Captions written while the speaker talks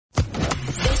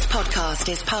podcast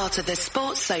is part of the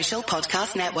Sports Social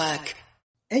Podcast Network.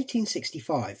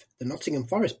 1865, the Nottingham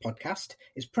Forest podcast,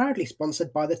 is proudly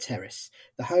sponsored by The Terrace,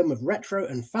 the home of retro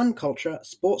and fan culture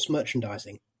sports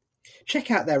merchandising.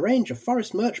 Check out their range of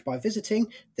Forest merch by visiting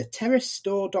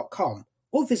theterracestore.com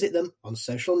or visit them on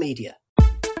social media.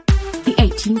 The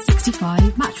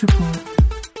 1865 Match Report.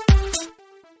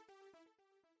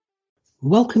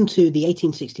 Welcome to the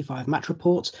 1865 Match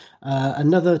Report.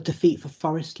 Another defeat for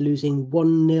Forest, losing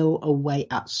 1-0 away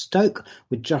at Stoke,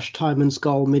 with Josh Tymon's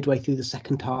goal midway through the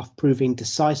second half proving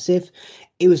decisive.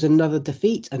 It was another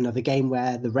defeat, another game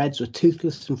where the Reds were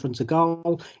toothless in front of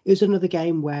goal. It was another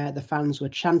game where the fans were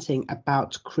chanting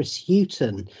about Chris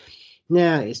Hughton.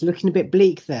 Now, it's looking a bit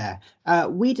bleak there.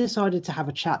 We decided to have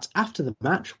a chat after the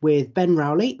match with Ben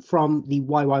Rowley from the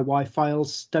YYY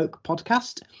Files Stoke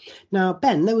podcast. Now,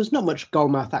 Ben, there was not much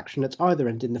goalmouth action at either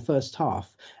end in the first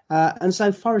half, and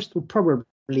so Forest would probably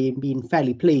have been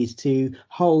fairly pleased to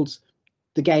hold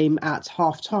the game at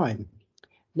half-time.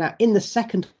 Now, in the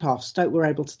second half, Stoke were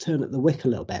able to turn at the wick a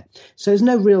little bit. So there's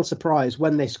no real surprise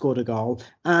when they scored a goal.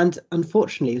 And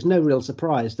unfortunately, there's no real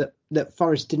surprise that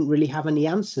Forest didn't really have any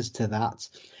answers to that.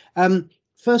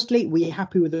 Firstly, were you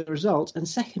happy with the result? And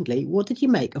secondly, what did you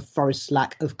make of Forest's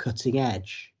lack of cutting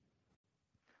edge?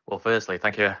 Well, firstly,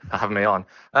 thank you for having me on.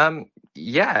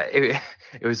 It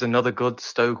was another good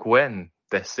Stoke win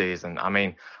this season. I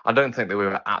mean, I don't think that we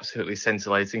were absolutely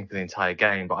scintillating for the entire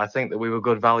game, but I think that we were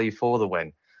good value for the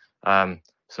win.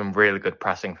 Some really good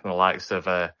pressing from the likes of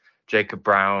Jacob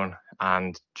Brown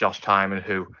and Josh Tymon,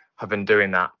 who have been doing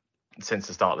that since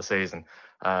the start of the season.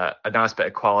 A nice bit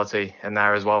of quality in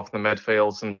there as well from the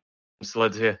midfield, some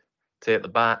solidity at the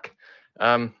back.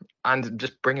 And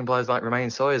just bringing players like Romain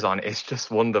Sawyers on, it's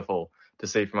just wonderful to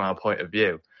see from our point of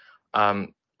view.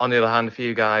 On the other hand, for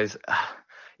you guys,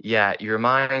 you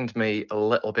remind me a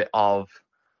little bit of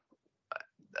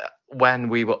when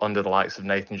we were under the likes of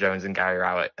Nathan Jones and Gary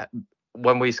Rowett.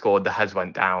 When we scored, the heads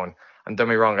went down. And don't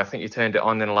be wrong, I think you turned it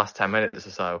on in the last 10 minutes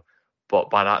or so. But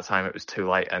by that time, it was too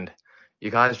late. And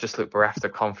you guys just look bereft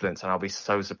of confidence. And I'll be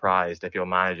so surprised if your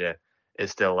manager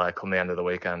is still there come the end of the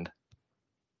weekend.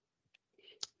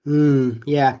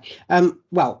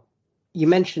 Well, you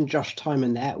mentioned Josh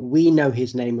Tymon there. We know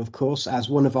his name, of course, as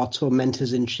one of our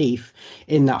tormentors-in-chief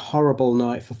in that horrible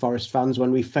night for Forest fans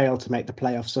when we failed to make the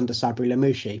playoffs under Sabri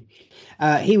Lamouchi.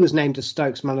 He was named as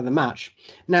Stoke's man of the match.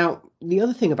 Now, the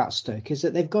other thing about Stoke is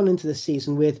that they've gone into the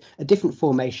season with a different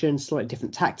formation, slightly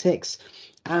different tactics.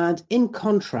 And in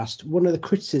contrast, one of the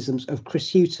criticisms of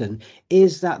Chris Hughton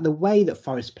is that the way that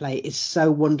Forest play is so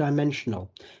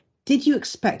one-dimensional. Did you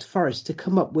expect Forest to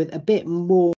come up with a bit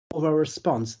more of a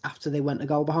response after they went a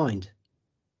goal behind?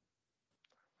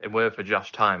 In word for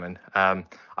Josh Tymon,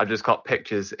 I've just got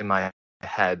pictures in my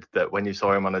head that when you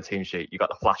saw him on the team sheet, you got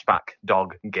the flashback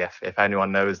dog gif, if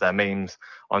anyone knows their memes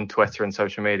on Twitter and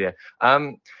social media.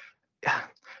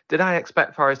 Did I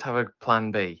expect Forest to have a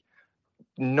plan B?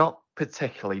 Not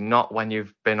particularly, not when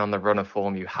you've been on the run of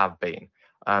form you have been.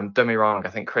 Don't be wrong, I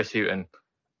think Chris Hughton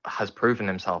has proven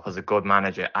himself as a good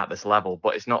manager at this level,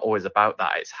 but it's not always about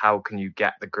that. It's how can you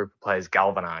get the group of players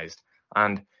galvanised?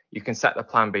 And you can set the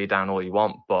plan B down all you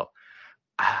want, but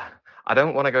I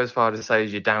don't want to go as far as to say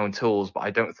you're down tools, but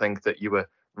I don't think that you were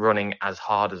running as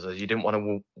hard as us. You didn't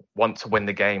want to win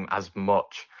the game as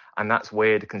much. And that's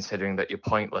weird considering that you're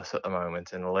pointless at the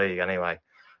moment in the league anyway.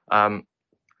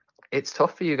 It's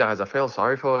tough for you guys. I feel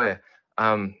sorry for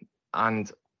you.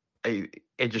 And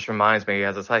it just reminds me,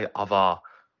 as I say, of our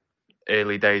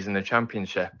early days in the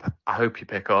Championship. I hope you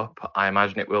pick up. I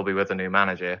imagine it will be with a new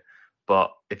manager.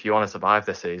 But if you want to survive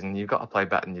this season, you've got to play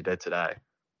better than you did today.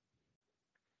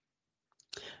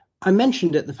 I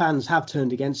mentioned that the fans have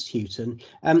turned against Hughton.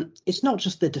 It's not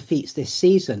just the defeats this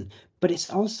season, but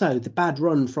it's also the bad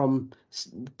run from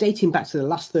dating back to the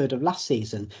last third of last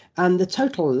season and the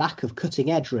total lack of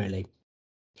cutting edge, really.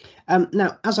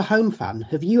 Now, as a home fan,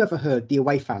 have you ever heard the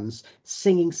away fans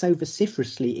singing so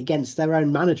vociferously against their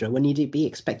own manager when you'd be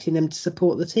expecting them to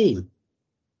support the team?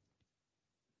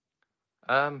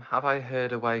 Have I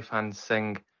heard away fans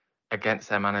sing against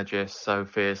their manager so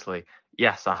fiercely?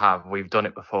 Yes, I have. We've done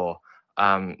it before.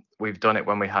 We've done it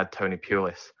when we had Tony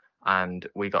Pulis and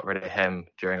we got rid of him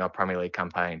during our Premier League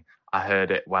campaign. I heard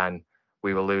it when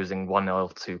we were losing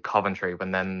 1-0 to Coventry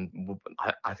when then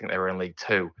I think they were in League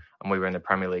Two and we were in the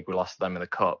Premier League. We lost to them in the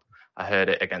Cup. I heard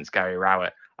it against Gary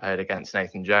Rowett. I heard it against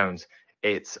Nathan Jones.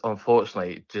 It's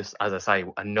unfortunately just, as I say,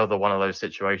 another one of those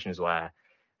situations where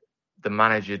the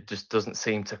manager just doesn't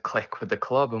seem to click with the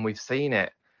club, and we've seen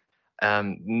it.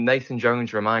 Nathan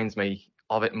Jones reminds me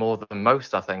of it more than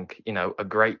most, I think. You know, a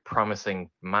great promising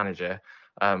manager,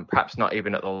 perhaps not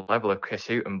even at the level of Chris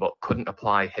Hughton, but couldn't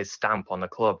apply his stamp on the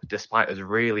club despite us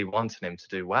really wanting him to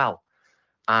do well.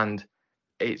 And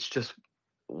it's just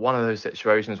one of those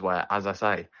situations where, as I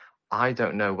say, I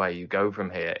don't know where you go from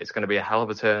here. It's going to be a hell of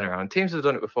a turnaround. Teams have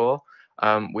done it before.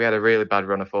 We had a really bad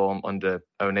run of form under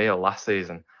O'Neill last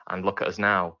season, and look at us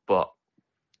now. But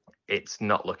it's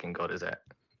not looking good, is it?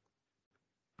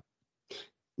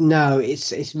 No,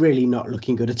 it's really not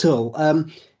looking good at all.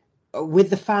 With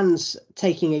the fans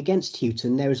taking against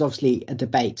Houghton, there is obviously a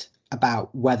debate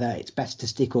about whether it's best to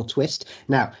stick or twist.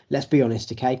 Now, let's be honest,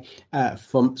 okay?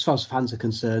 From as far as fans are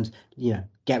concerned,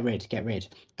 get rid.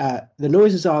 The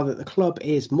noises are that the club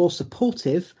is more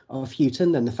supportive of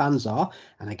Houghton than the fans are,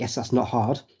 and I guess that's not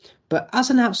hard. But as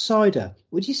an outsider,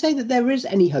 would you say that there is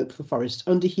any hope for Forest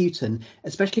under Houghton,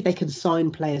 especially if they can sign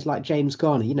players like James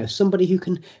Garner, somebody who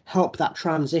can help that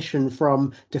transition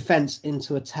from defence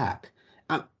into attack?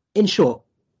 In short,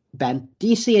 Ben, do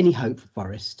you see any hope for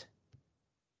Forest?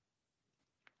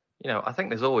 I think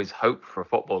there's always hope for a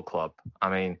football club. I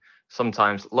mean,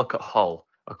 sometimes look at Hull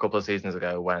a couple of seasons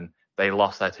ago when they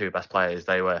lost their two best players.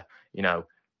 They were,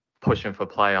 pushing for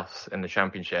playoffs in the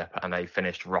Championship and they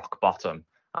finished rock bottom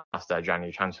after their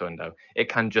January transfer window. It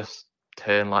can just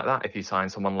turn like that if you sign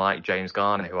someone like James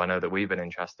Garner, who I know that we've been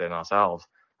interested in ourselves.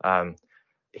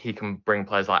 He can bring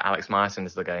players like Alex Myson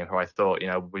into the game, who I thought,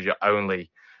 was your only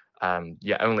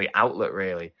outlet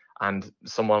really, and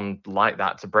someone like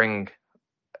that to bring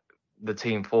the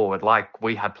team forward, like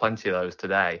we had plenty of those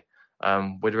today,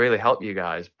 would really help you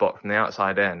guys. But from the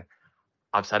outside in,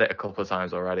 I've said it a couple of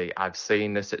times already, I've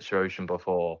seen this situation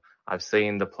before. I've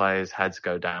seen the players' heads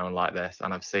go down like this,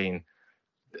 and I've seen,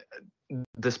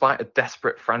 despite a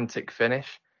desperate, frantic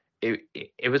finish,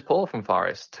 it was poor from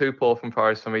Forest. Too poor from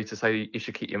Forest for me to say you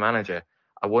should keep your manager.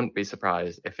 I wouldn't be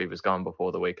surprised if he was gone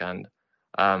before the weekend.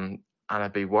 And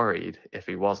I'd be worried if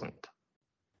he wasn't.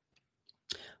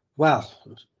 Well,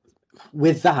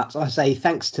 with that, I say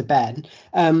thanks to Ben.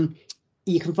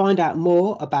 You can find out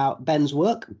more about Ben's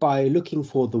work by looking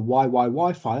for the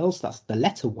YYY files, that's the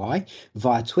letter Y,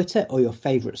 via Twitter or your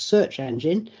favourite search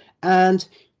engine. And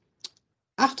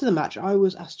after the match, I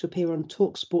was asked to appear on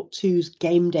TalkSport 2's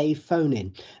Game Day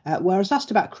phone-in, where I was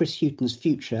asked about Chris Hughton's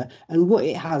future and what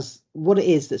it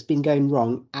is that's been going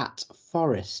wrong at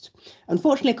Forest.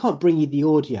 Unfortunately, I can't bring you the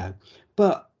audio,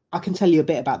 but I can tell you a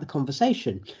bit about the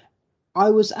conversation. I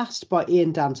was asked by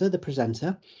Ian Danter, the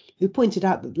presenter, who pointed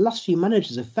out that the last few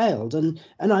managers have failed, and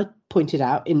I pointed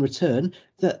out in return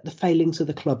that the failings of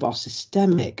the club are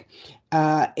systemic.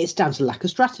 It's down to lack of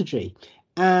strategy,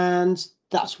 and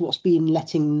that's what's been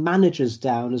letting managers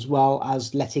down as well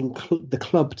as letting the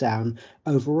club down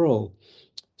overall.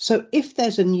 So if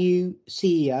there's a new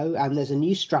CEO and there's a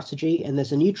new strategy and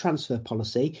there's a new transfer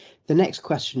policy, the next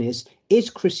question is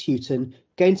Chris Hughton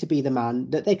going to be the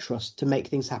man that they trust to make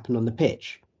things happen on the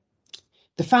pitch?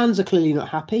 The fans are clearly not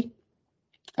happy,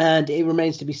 and it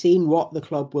remains to be seen what the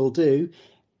club will do,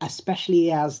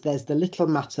 especially as there's the little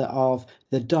matter of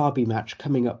the derby match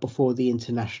coming up before the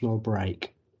international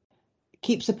break.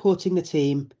 Keep supporting the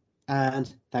team,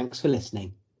 and thanks for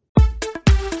listening.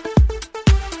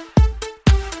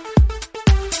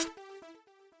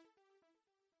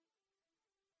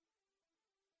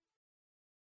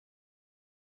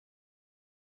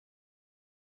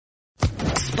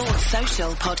 Sports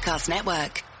Social Podcast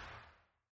Network.